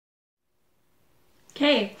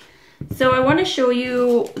Okay, so I want to show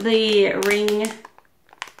you the ring,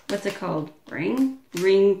 what's it called? Ring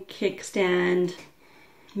kickstand,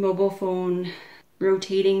 mobile phone,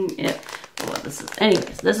 rotating it. Well,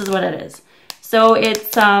 anyways, this is what it is. So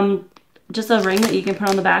it's just a ring that you can put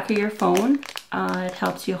on the back of your phone. It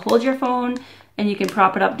helps you hold your phone and you can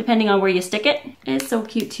prop it up depending on where you stick it. It's so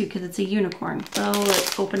cute too because it's a unicorn. So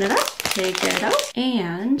let's open it up, take it out,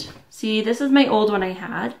 and see, this is my old one I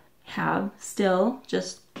have still,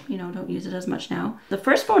 just, you know, don't use it as much now. The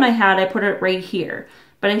first phone I had, I put it right here,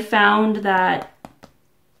 but I found that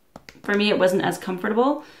for me it wasn't as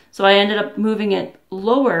comfortable. So I ended up moving it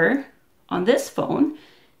lower on this phone.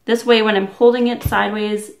 This way when I'm holding it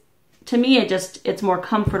sideways, to me it's more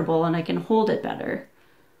comfortable and I can hold it better.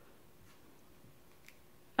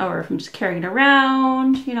 Or if I'm just carrying it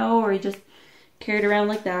around, you know, or you just carry it around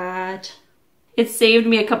like that. It saved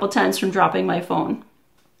me a couple times from dropping my phone.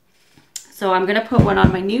 So I'm gonna put one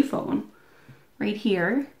on my new phone right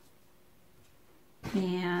here.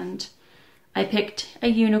 And I picked a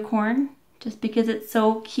unicorn just because it's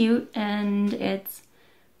so cute and it's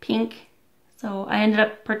pink. So I ended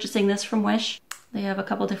up purchasing this from Wish. They have a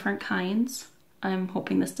couple different kinds. I'm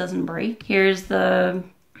hoping this doesn't break. Here's the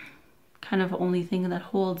kind of only thing that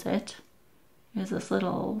holds it. Is this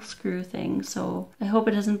little screw thing. So I hope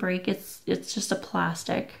it doesn't break. It's just a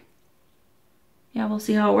plastic. Yeah, we'll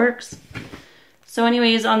see how it works. So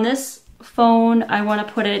anyways, on this phone, I want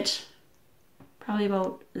to put it probably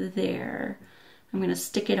about there. I'm going to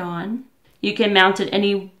stick it on. You can mount it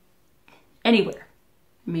anywhere.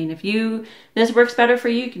 I mean, if this works better for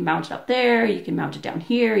you, you can mount it up there, you can mount it down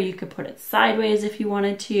here, you could put it sideways if you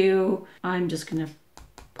wanted to. I'm just gonna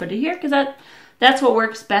put it here because that's what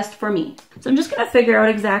works best for me. So I'm just gonna figure out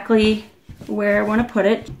exactly where I want to put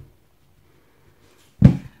it.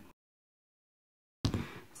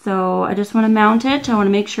 So I just want to mount it. I want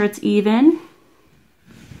to make sure it's even.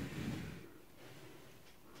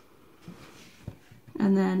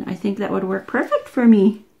 And then I think that would work perfect for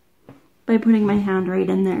me by putting my hand right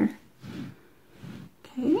in there.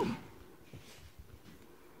 Okay.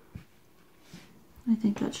 I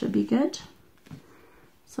think that should be good.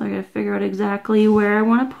 So I gotta figure out exactly where I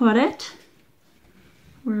want to put it,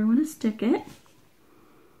 where I want to stick it.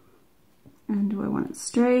 And do I want it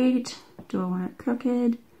straight? Do I want it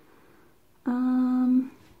crooked?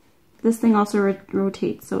 This thing also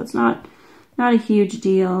rotates, so it's not a huge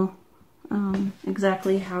deal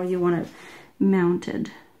exactly how you want it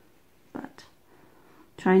mounted. But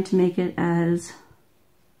trying to make it as,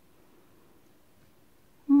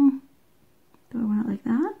 do I want it like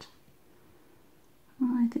that?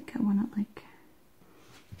 Well, I think I want it like,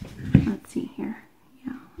 let's see here.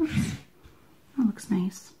 Yeah, that looks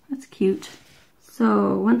nice. That's cute.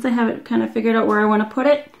 So once I have it kind of figured out where I want to put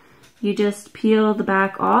it, you just peel the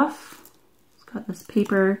back off. It's got this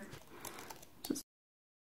paper.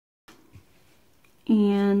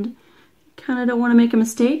 And kind of don't want to make a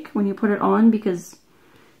mistake when you put it on because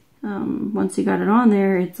once you got it on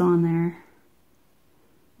there, it's on there.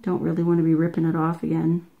 Don't really want to be ripping it off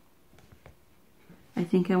again. I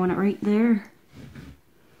think I want it right there.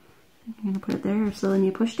 I'm going to put it there. So then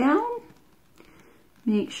you push down.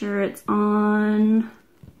 Make sure it's on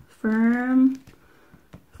firm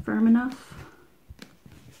enough.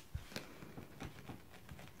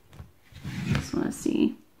 Just want to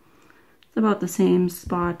see. It's about the same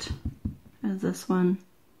spot as this one.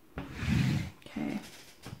 Okay.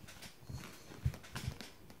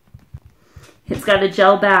 It's got a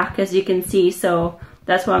gel back, as you can see, so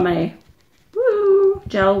that's why my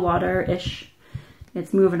gel water-ish,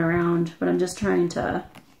 it's moving around, but I'm just trying to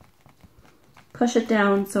push it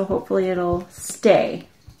down so hopefully it'll stay.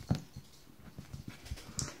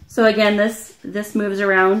 So again, this moves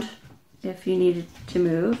around if you need it to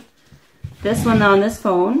move. This one on this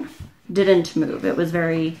phone didn't move. It was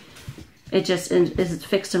it just is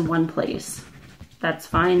fixed in one place. That's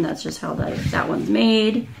fine. That's just how that one's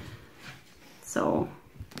made. So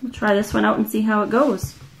we'll try this one out and see how it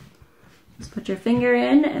goes. Just put your finger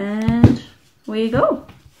in and away you go.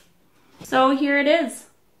 So here it is.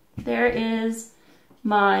 There is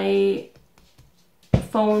my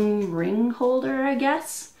phone ring holder, I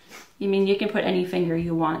guess. I mean, you can put any finger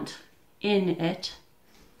you want in it,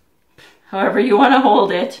 however you want to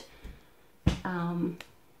hold it.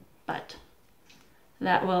 But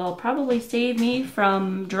that will probably save me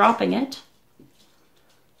from dropping it.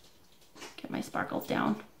 Get my sparkles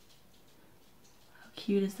down. How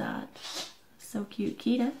cute is that? So cute,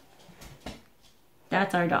 Kita.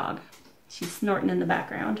 That's our dog. She's snorting in the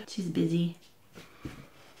background. She's busy.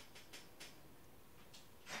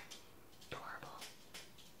 Adorable.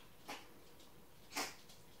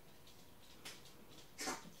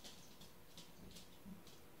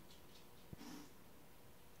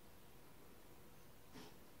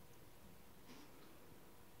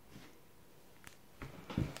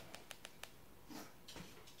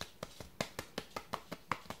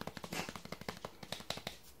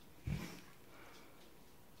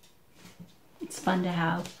 fun to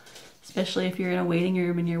have, especially if you're in a waiting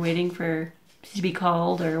room and you're waiting for to be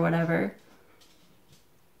called or whatever.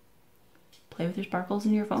 Play with your sparkles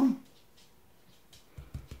in your phone.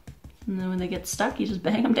 And then when they get stuck, you just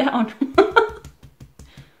bang them down.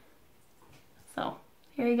 So,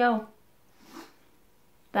 here you go.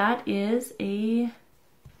 That is a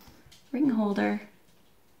ring holder.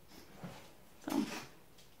 So,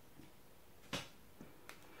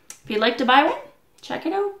 if you'd like to buy one, check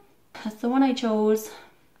it out. That's the one I chose.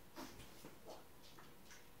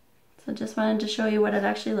 So just wanted to show you what it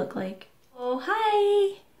actually looked like. Oh,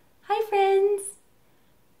 hi! Hi, friends!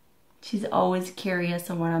 She's always curious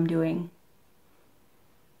on what I'm doing.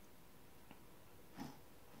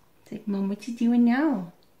 It's like, Mom, what you doing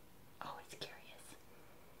now? Always curious.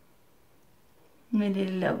 My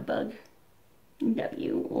little love bug. Love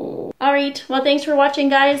you. Oh. Alright, well thanks for watching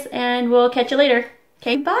guys, and we'll catch you later.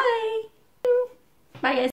 Okay, bye! Bye guys.